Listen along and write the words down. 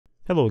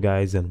Hello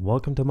guys and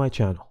welcome to my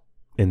channel.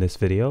 In this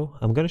video,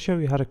 I'm going to show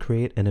you how to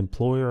create an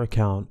employer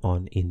account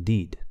on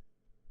Indeed.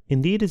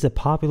 Indeed is a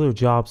popular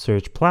job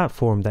search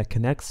platform that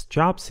connects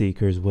job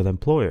seekers with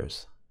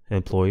employers.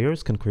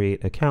 Employers can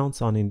create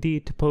accounts on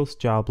Indeed to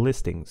post job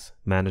listings,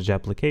 manage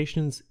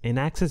applications, and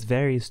access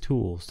various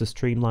tools to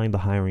streamline the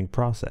hiring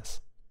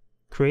process.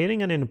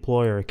 Creating an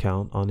employer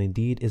account on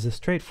Indeed is a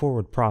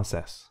straightforward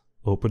process.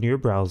 Open your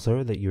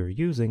browser that you're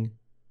using.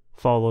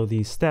 Follow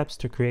these steps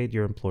to create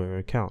your employer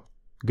account.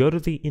 Go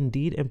to the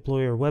Indeed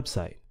employer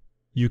website.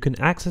 You can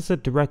access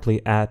it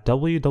directly at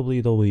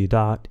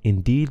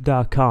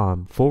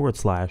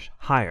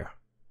www.indeed.com/hire.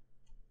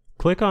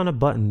 Click on a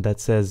button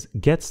that says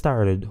Get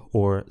Started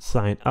or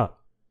Sign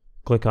Up.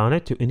 Click on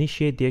it to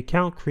initiate the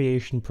account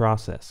creation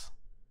process.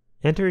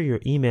 Enter your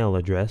email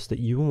address that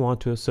you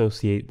want to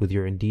associate with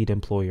your Indeed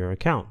employer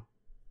account.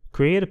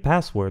 Create a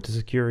password to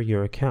secure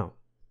your account.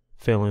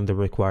 Fill in the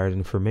required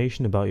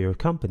information about your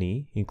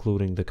company,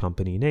 including the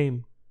company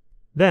name.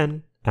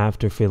 Then,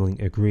 after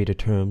filling Agree to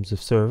Terms of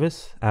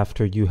Service,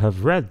 after you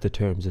have read the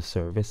Terms of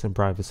Service and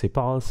Privacy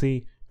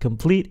Policy,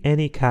 complete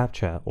any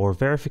CAPTCHA or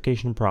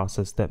verification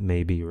process that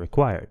may be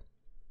required.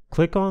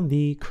 Click on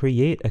the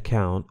Create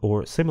Account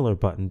or similar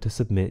button to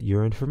submit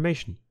your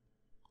information.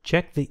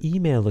 Check the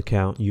email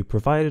account you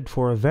provided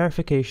for a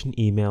verification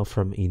email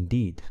from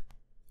Indeed.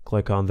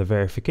 Click on the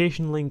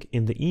verification link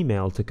in the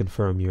email to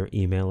confirm your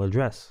email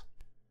address.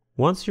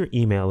 Once your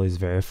email is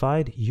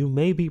verified, you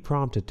may be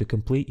prompted to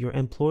complete your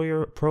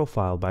employer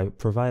profile by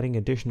providing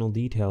additional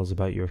details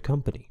about your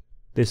company.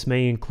 This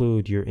may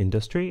include your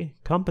industry,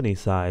 company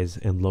size,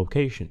 and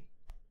location.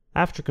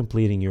 After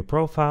completing your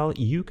profile,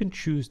 you can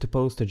choose to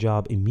post a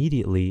job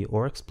immediately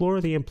or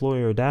explore the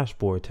employer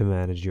dashboard to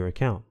manage your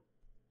account.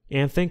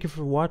 And thank you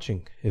for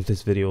watching. If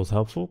this video was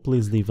helpful,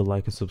 please leave a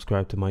like and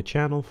subscribe to my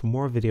channel for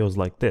more videos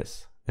like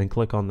this, and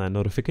click on that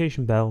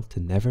notification bell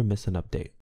to never miss an update.